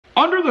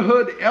under the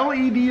hood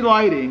LED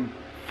lighting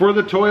for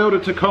the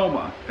Toyota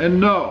Tacoma. And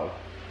no,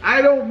 I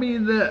don't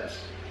mean this.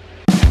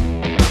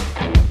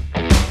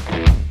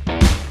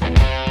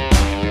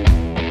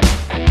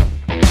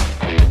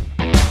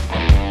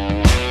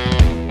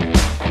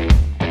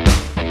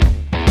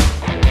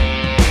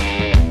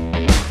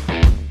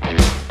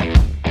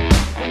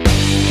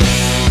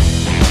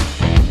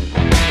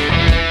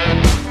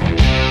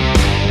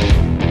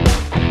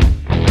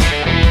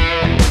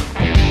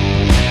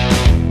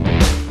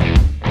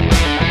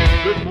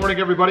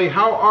 Everybody,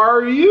 how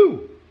are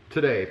you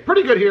today?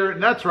 Pretty good here,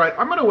 and that's right,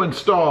 I'm going to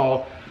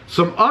install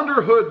some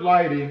under hood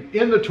lighting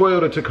in the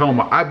Toyota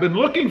Tacoma. I've been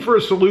looking for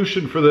a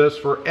solution for this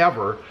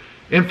forever,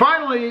 and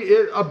finally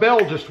a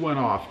bell just went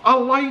off, a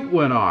light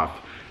went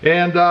off,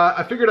 and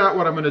I figured out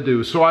what I'm going to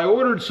do. So I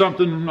ordered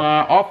something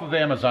off of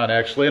Amazon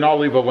actually, and I'll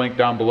leave a link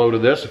down below to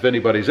this if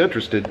anybody's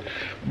interested.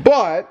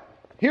 But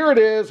here it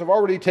is. I've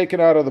already taken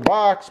it out of the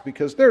box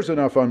because there's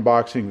enough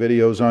unboxing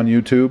videos on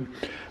YouTube.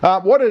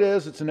 What it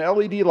is, it's an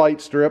LED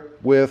light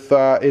strip with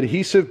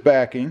adhesive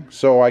backing,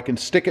 so I can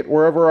stick it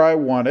wherever I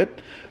want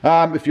it.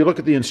 If you look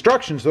at the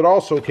instructions that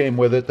also came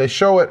with it, they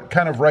show it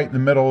kind of right in the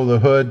middle of the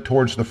hood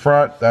towards the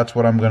front. That's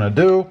what I'm going to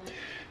do.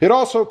 It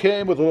also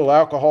came with a little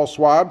alcohol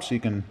swab, so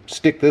you can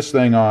stick this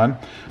thing on.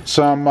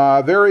 Some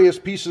various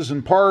pieces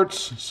and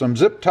parts, some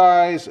zip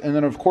ties, and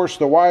then of course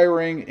the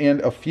wiring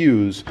and a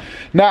fuse.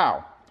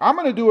 Now, I'm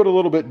going to do it a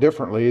little bit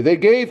differently. They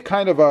gave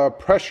kind of a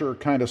pressure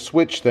kind of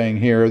switch thing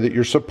here that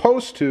you're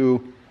supposed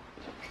to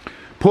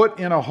put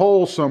in a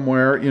hole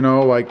somewhere, you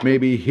know, like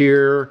maybe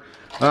here,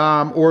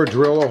 or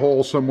drill a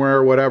hole somewhere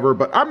or whatever,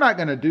 but I'm not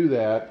going to do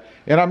that.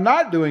 And I'm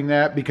not doing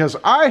that because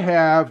I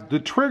have the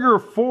Trigger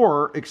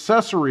 4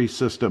 accessory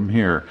system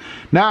here.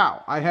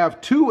 Now, I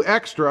have 2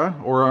 extra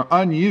or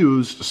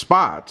unused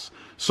spots.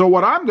 So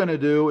what I'm going to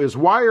do is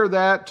wire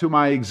that to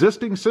my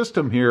existing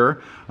system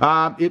here.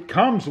 It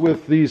comes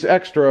with these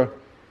extra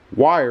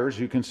wires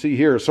you can see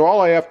here. So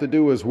all I have to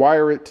do is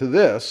wire it to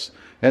this,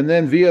 and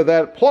then via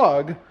that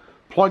plug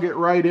it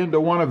right into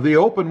one of the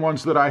open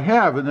ones that I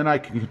have, and then I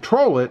can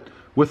control it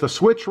with a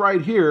switch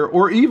right here,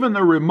 or even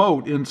the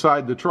remote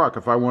inside the truck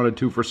if I wanted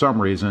to for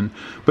some reason.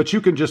 But you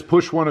can just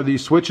push one of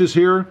these switches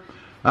here,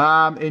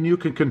 and you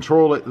can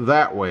control it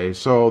that way.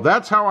 So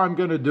that's how I'm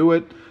going to do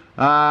it.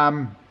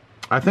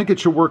 I think it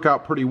should work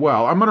out pretty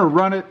well. I'm going to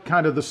run it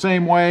kind of the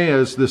same way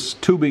as this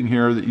tubing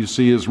here that you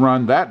see is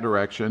run that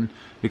direction,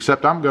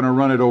 except I'm going to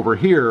run it over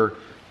here,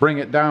 bring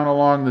it down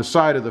along the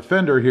side of the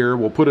fender here.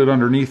 We'll put it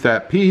underneath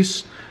that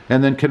piece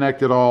and then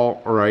connect it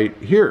all right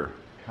here.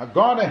 I've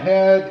gone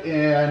ahead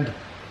and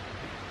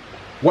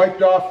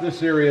wiped off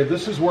this area.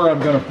 This is where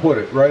I'm going to put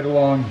it, right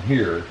along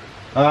here.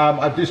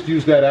 I've just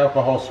used that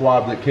alcohol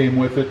swab that came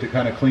with it to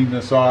kind of clean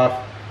this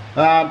off.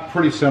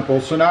 Pretty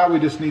simple. So now we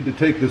just need to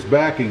take this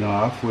backing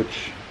off,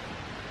 which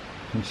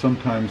can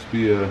sometimes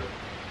be a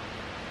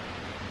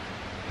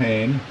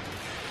pain.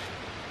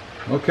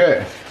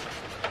 Okay,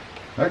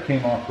 that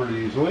came off pretty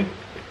easily.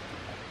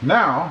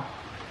 Now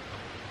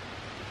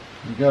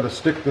we got to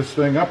stick this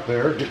thing up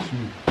there, get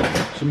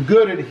some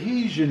good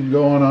adhesion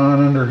going on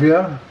under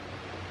here.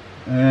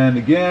 And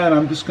again,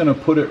 I'm just going to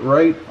put it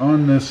right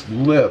on this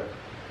lip.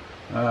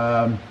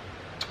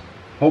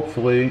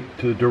 Hopefully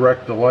to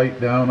direct the light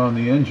down on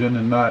the engine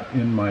and not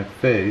in my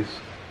face.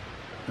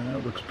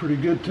 That looks pretty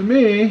good to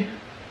me.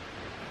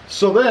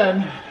 So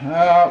then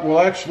we'll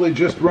actually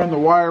just run the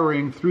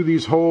wiring through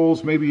these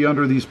holes, maybe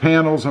under these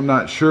panels, I'm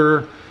not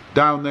sure,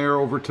 down there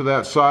over to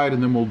that side,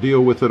 and then we'll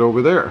deal with it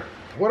over there.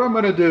 What I'm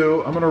going to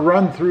do, I'm going to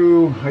run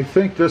through, I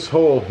think, this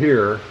hole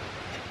here,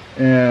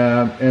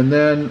 and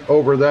then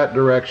over that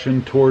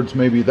direction towards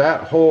maybe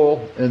that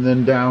hole, and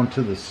then down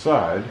to the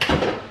side.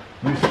 At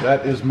least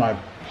that is my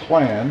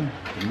plan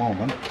at the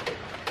moment.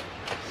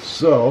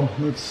 So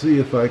let's see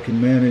if I can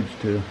manage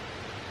to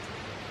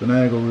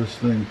finagle this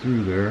thing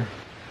through there.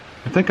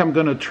 I think I'm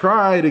going to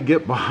try to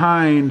get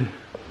behind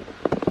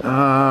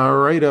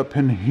right up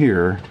in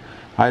here.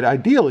 I'd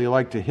ideally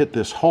like to hit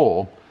this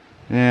hole,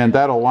 and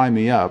that'll line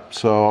me up.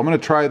 So I'm going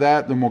to try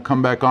that, then we'll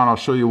come back on. I'll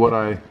show you what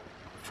I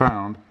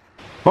found.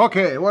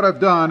 Okay, what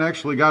I've done,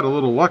 actually got a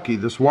little lucky.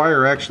 This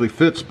wire actually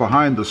fits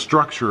behind the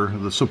structure,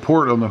 the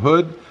support on the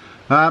hood.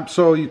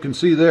 So you can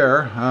see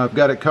there, I've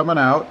got it coming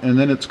out, and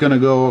then it's going to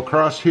go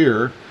across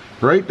here,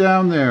 right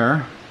down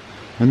there,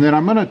 and then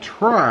I'm going to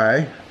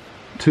try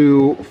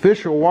to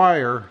fish a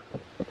wire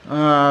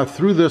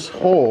through this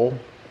hole.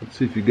 Let's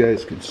see if you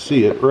guys can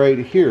see it right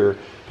here,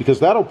 because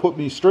that'll put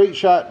me straight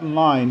shot in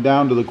line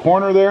down to the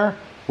corner there,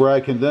 where I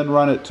can then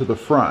run it to the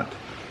front.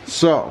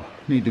 So,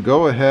 need to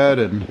go ahead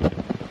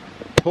and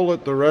pull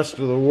it the rest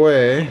of the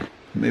way.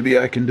 Maybe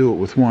I can do it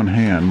with one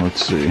hand,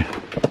 let's see.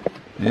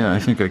 Yeah, I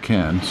think I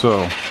can.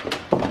 So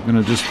I'm going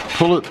to just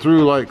pull it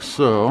through like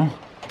so.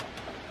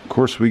 Of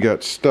course we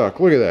got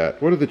stuck. Look at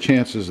that. What are the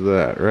chances of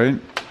that, right?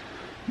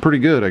 Pretty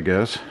good, I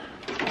guess.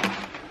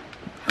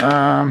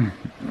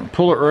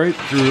 Pull it right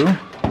through.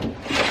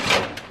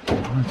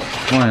 That's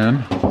the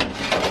plan.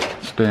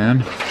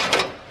 Stand.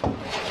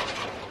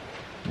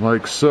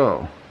 Like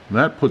so.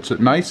 That puts it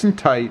nice and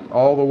tight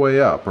all the way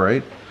up,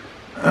 right?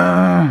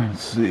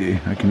 Let's see,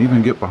 I can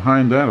even get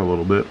behind that a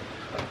little bit.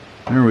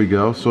 There we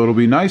go. So it'll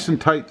be nice and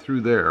tight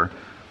through there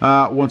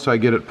once I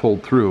get it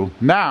pulled through.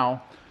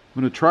 Now,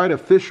 I'm going to try to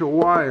fish a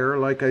wire,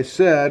 like I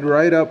said,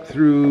 right up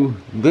through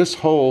this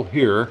hole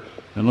here.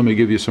 And let me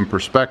give you some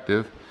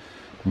perspective.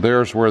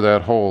 There's where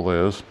that hole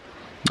is.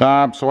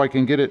 So I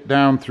can get it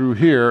down through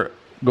here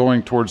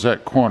going towards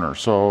that corner.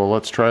 So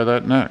let's try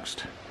that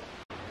next.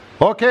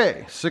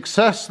 Okay,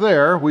 success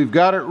there. We've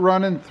got it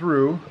running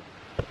through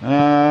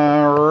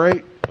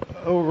right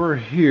over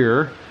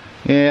here.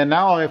 And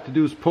now all I have to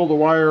do is pull the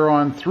wire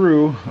on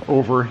through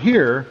over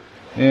here,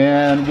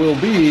 and we'll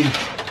be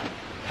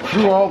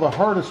through all the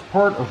hardest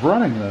part of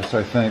running this,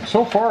 I think.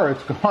 So far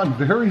it's gone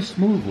very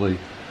smoothly,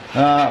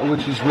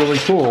 which is really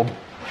cool.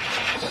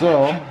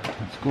 So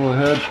let's go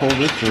ahead and pull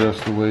this the rest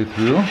of the way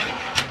through.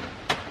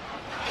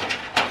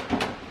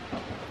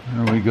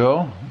 There we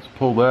go. Let's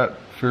pull that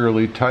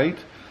fairly tight.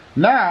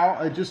 Now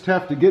I just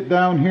have to get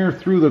down here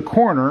through the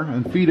corner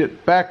and feed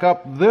it back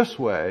up this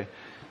way.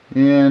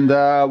 And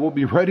we'll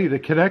be ready to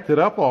connect it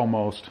up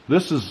almost.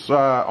 This is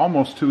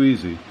almost too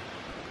easy.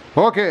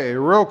 Okay,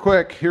 real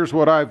quick, here's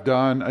what I've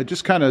done. I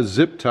just kind of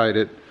zip tied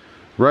it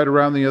right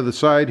around the other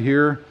side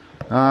here.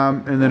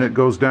 And then it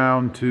goes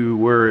down to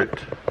where it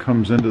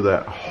comes into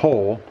that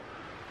hole.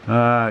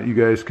 You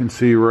guys can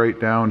see right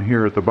down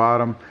here at the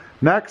bottom.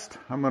 Next,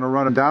 I'm going to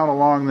run it down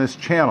along this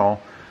channel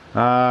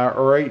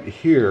right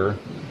here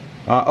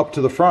up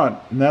to the front.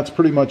 And that's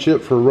pretty much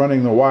it for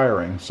running the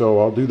wiring. So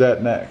I'll do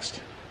that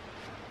next.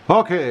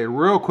 Okay,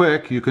 real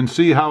quick, you can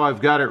see how I've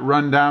got it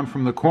run down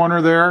from the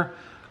corner there,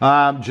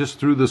 just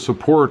through the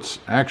supports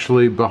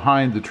actually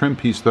behind the trim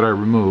piece that I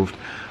removed,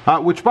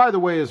 which by the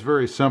way is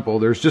very simple.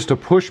 There's just a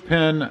push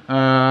pin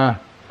right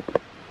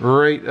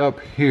up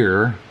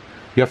here.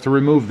 You have to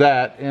remove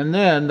that, and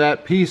then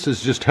that piece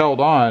is just held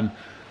on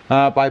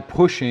by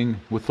pushing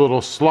with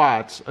little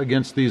slots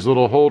against these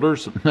little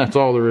holders. That's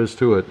all there is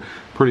to it.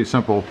 Pretty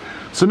simple.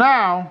 So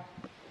now,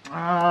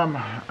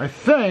 I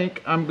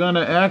think I'm going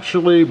to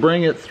actually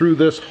bring it through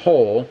this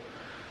hole,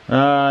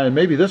 and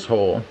maybe this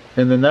hole,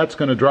 and then that's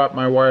going to drop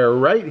my wire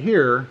right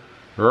here,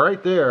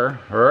 right there,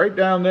 right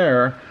down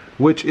there,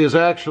 which is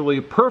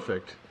actually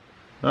perfect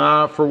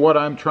for what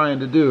I'm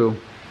trying to do.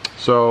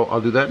 So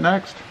I'll do that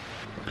next.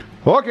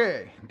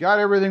 Okay, got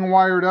everything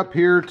wired up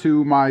here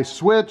to my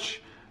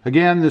switch.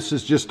 Again, this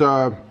is just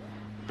a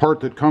part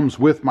that comes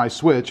with my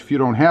switch. If you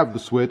don't have the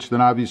switch,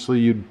 then obviously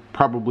you'd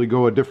probably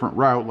go a different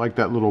route, like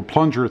that little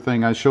plunger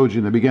thing I showed you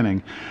in the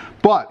beginning.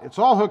 But it's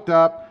all hooked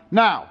up.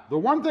 Now, the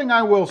one thing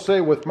I will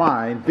say with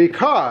mine,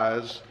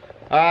 because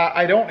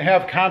I don't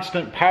have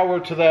constant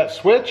power to that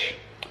switch,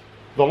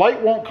 the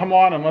light won't come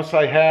on unless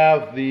I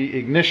have the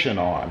ignition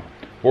on,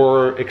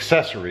 or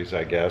accessories,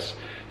 I guess.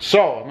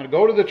 So I'm going to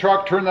go to the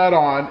truck, turn that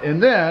on,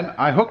 and then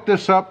I hook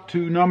this up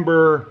to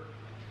number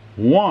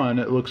 1,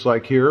 it looks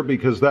like here,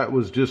 because that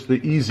was just the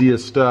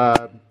easiest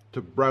to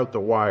route the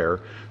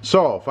wire.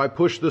 So if I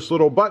push this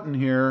little button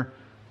here,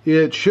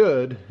 it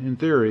should, in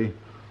theory,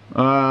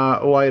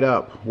 light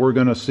up. We're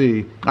gonna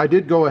see. I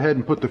did go ahead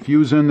and put the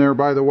fuse in there,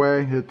 by the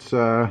way. It's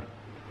I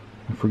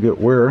forget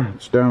where.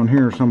 It's down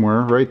here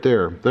somewhere, right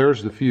there.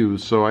 There's the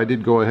fuse. So I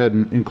did go ahead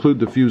and include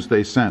the fuse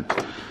they sent.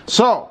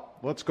 So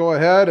let's go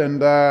ahead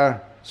and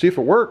see if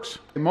it works.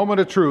 A moment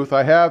of truth,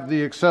 I have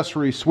the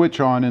accessory switch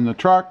on in the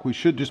truck. We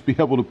should just be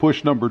able to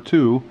push number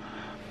 2,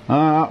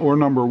 or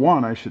number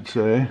 1 I should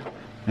say,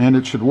 and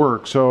it should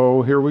work.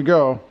 So here we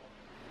go.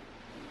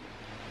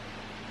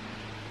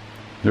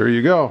 There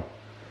you go.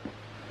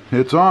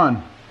 It's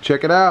on.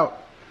 Check it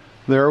out.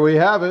 There we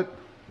have it.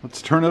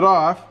 Let's turn it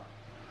off.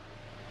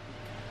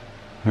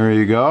 There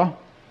you go.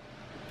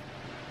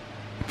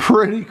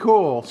 Pretty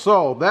cool.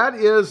 So that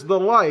is the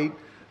light.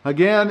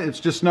 Again,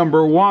 it's just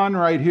number 1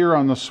 right here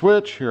on the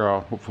switch. Here,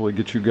 I'll hopefully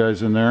get you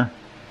guys in there.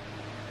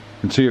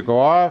 You can see it go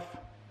off.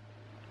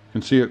 You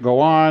can see it go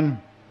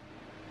on.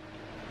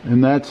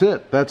 And that's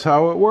it. That's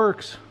how it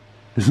works.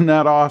 Isn't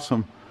that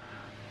awesome?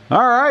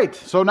 All right,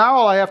 so now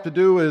all I have to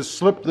do is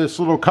slip this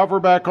little cover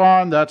back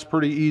on. That's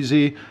pretty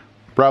easy.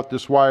 Route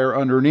this wire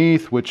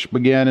underneath, which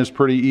again is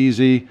pretty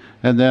easy.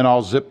 And then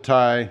I'll zip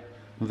tie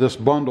this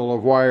bundle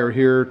of wire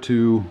here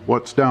to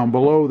what's down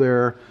below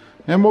there,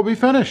 and we'll be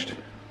finished.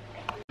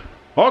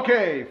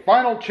 Okay,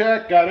 final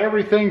check, got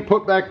everything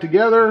put back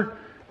together.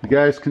 You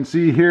guys can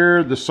see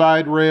here the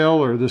side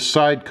rail, or the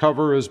side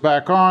cover, is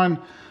back on.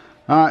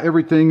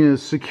 Everything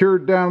is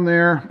secured down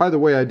there. By the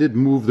way, I did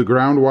move the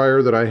ground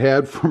wire that I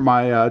had for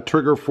my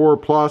Trigger 4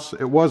 Plus.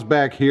 It was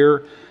back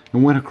here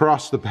and went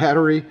across the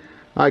battery.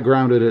 I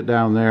grounded it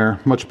down there,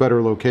 much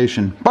better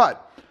location.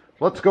 But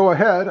let's go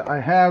ahead.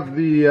 I have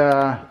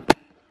the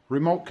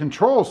remote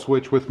control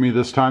switch with me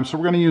this time, so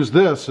we're going to use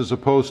this as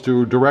opposed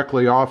to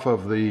directly off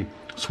of the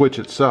switch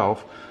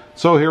itself.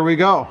 So here we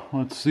go.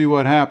 Let's see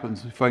what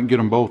happens if I can get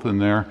them both in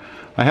there.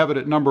 I have it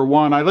at number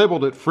 1. I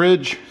labeled it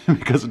fridge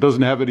because it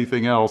doesn't have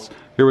anything else.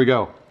 Here we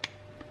go.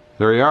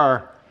 There you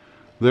are.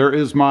 There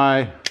is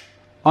my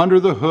under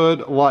the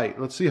hood light.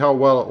 Let's see how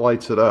well it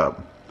lights it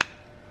up.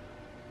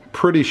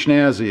 pretty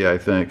snazzy, I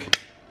think.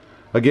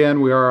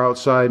 Again, we are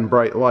outside in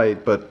bright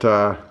light, but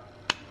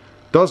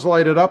does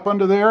light it up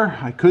under there.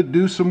 I could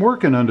do some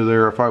working under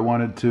there if I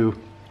wanted to.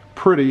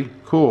 Pretty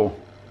cool.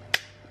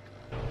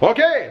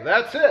 Okay,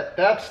 that's it.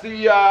 That's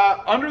the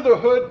under the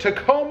hood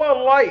Tacoma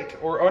light,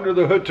 or under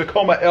the hood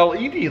Tacoma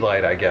LED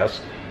light, I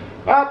guess.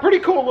 Pretty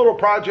cool little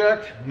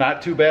project.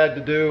 Not too bad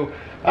to do.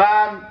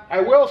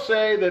 I will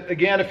say that,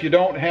 again, if you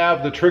don't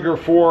have the Trigger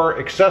 4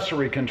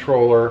 accessory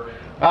controller,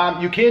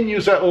 you can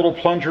use that little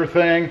plunger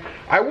thing.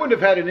 I wouldn't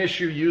have had an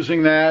issue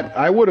using that.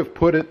 I would have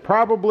put it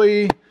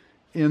probably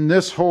in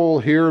this hole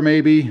here,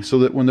 maybe, so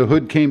that when the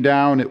hood came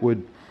down, it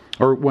would,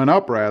 or went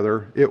up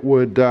rather, it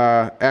would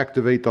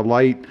activate the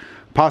light,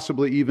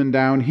 possibly even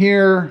down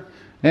here,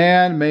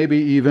 and maybe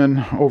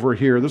even over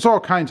here. There's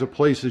all kinds of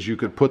places you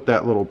could put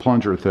that little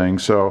plunger thing,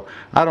 so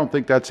I don't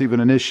think that's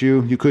even an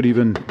issue. You could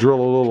even drill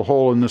a little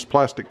hole in this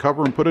plastic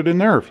cover and put it in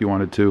there if you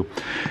wanted to.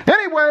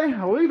 Anyway,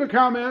 leave a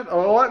comment,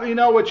 let me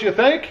know what you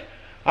think.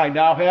 I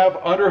now have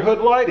under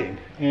hood lighting,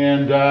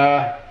 and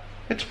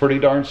it's pretty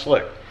darn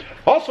slick.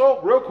 Also,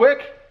 real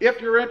quick,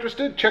 if you're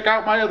interested, check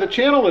out my other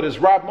channel. It is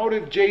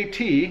Robmotive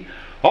JT,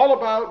 all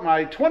about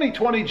my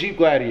 2020 Jeep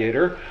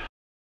Gladiator.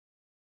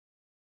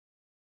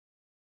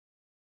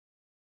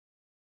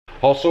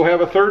 Also have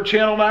a third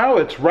channel now.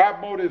 It's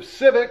Robmotive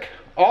Civic,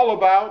 all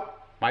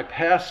about my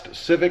past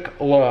Civic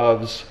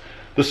loves,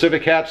 the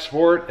Civic Hatch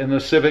Sport and the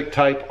Civic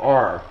Type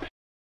R.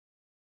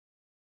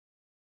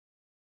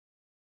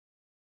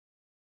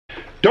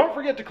 Don't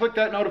forget to click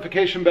that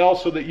notification bell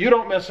so that you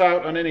don't miss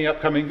out on any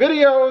upcoming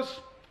videos.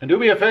 And do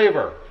me a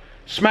favor,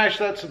 smash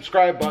that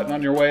subscribe button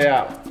on your way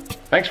out.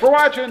 Thanks for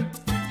watching.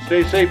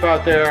 Stay safe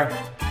out there.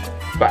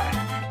 Bye.